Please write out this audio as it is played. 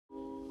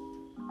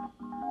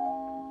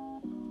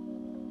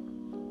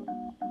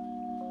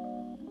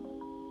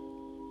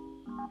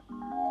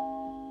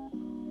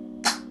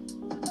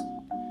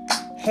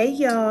Hey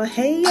y'all.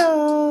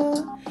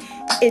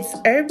 It's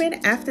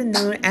Urban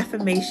Afternoon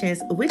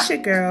Affirmations with your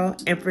girl,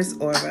 Empress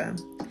Aura.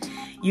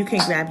 You can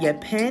grab your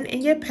pen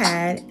and your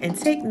pad and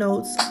take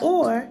notes,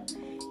 or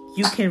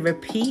you can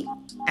repeat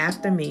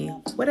after me.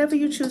 Whatever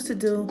you choose to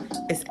do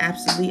is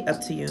absolutely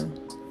up to you.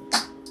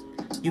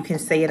 You can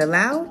say it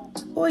aloud,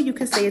 or you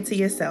can say it to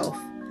yourself.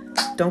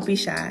 Don't be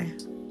shy.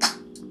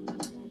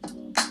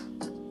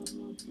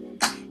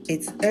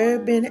 It's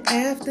Urban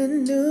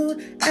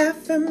Afternoon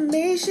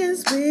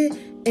Affirmations with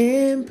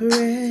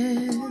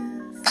Empress.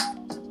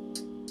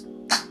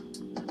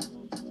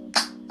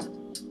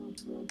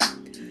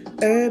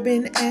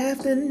 Urban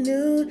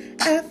Afternoon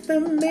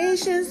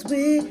Affirmations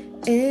with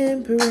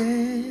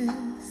Empress.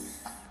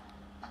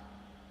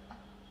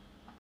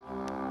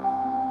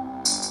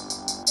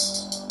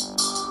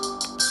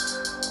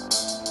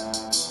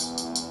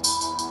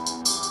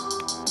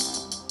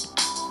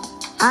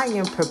 I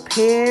am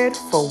prepared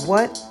for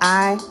what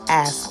I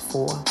ask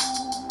for.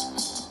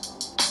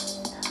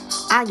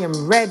 I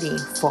am ready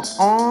for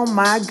all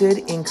my good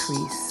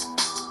increase.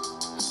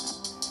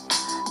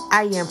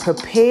 I am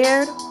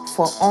prepared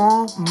for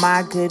all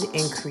my good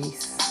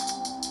increase.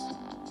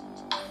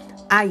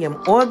 I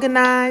am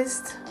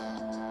organized.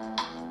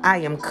 I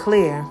am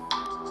clear.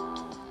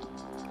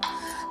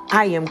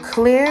 I am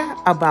clear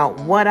about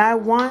what I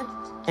want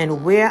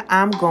and where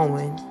I'm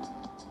going.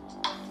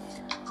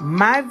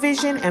 My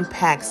vision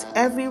impacts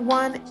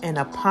everyone in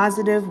a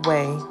positive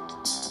way.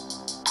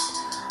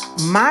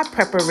 My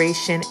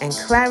preparation and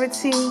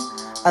clarity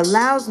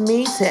allows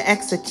me to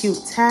execute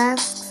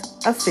tasks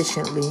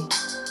efficiently.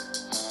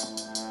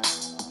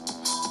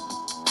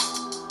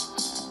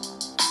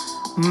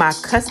 My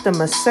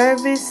customer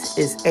service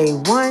is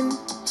A1.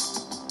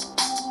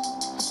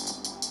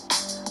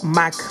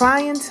 My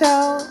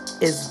clientele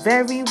is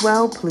very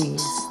well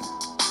pleased.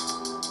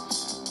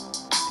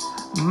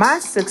 My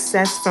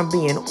success from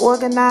being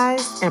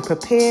organized and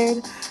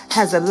prepared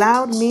has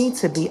allowed me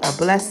to be a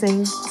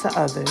blessing to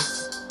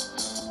others.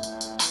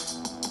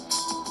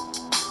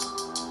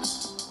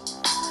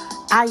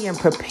 I am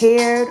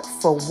prepared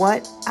for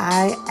what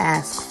I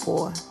ask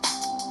for.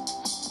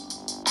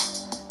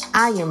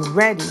 I am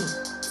ready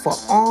for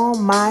all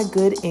my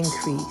good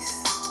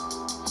increase.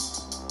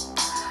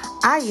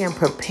 I am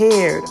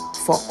prepared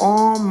for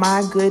all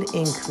my good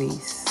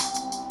increase.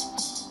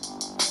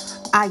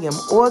 I am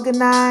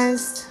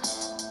organized.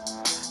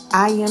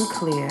 I am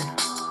clear.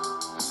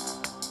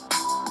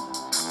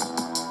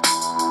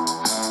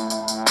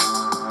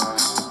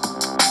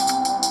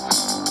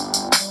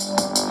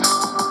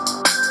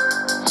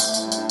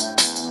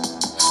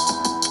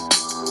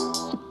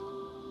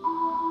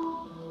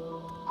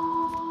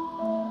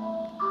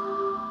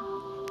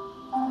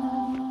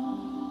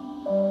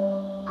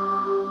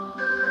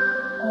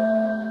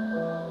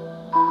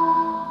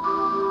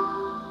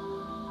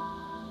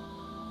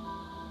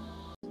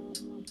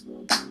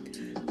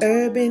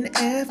 Urban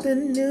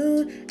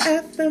Afternoon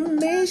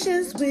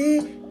Affirmations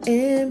with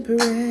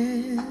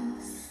Empress.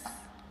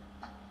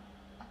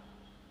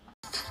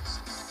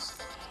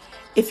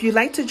 If you'd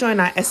like to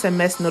join our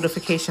SMS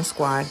notification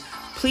squad,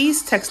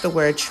 please text the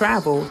word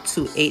TRAVEL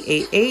to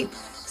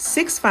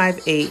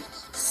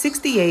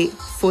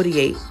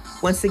 888-658-6848.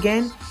 Once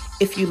again,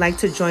 if you'd like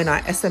to join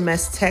our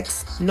SMS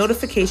text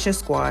notification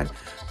squad,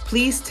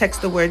 please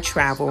text the word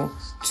TRAVEL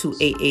to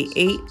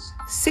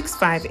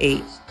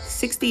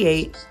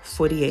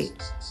 888-658-6848.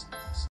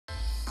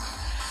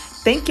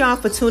 Thank y'all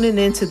for tuning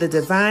in to the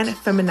Divine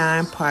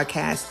Feminine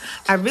podcast.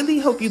 I really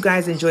hope you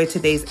guys enjoyed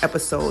today's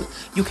episode.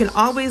 You can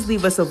always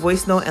leave us a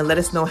voice note and let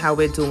us know how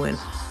we're doing.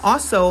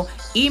 Also,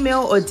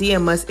 email or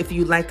DM us if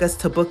you'd like us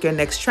to book your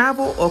next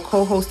travel or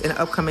co-host an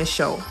upcoming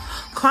show.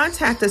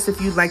 Contact us if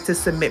you'd like to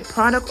submit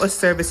product or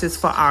services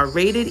for our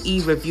Rated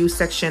E review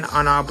section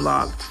on our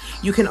blog.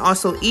 You can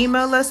also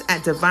email us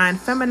at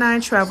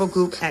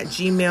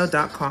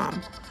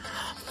divinefemininetravelgroup@gmail.com.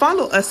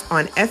 Follow us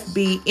on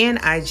FB and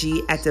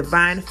IG at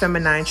Divine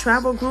Feminine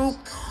Travel Group.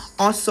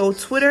 Also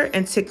Twitter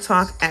and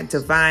TikTok at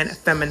Divine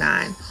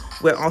Feminine.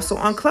 We're also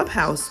on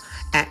Clubhouse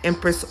at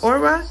Empress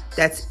Aura.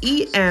 That's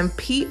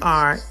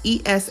EmpressAura.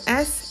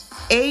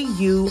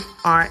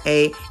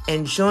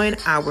 And join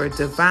our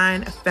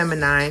Divine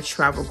Feminine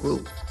Travel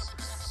Group.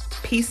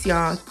 Peace,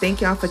 y'all.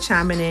 Thank y'all for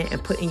chiming in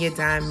and putting your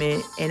dime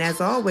in. And as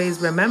always,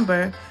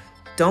 remember,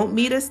 don't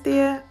meet us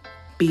there,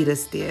 beat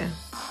us there.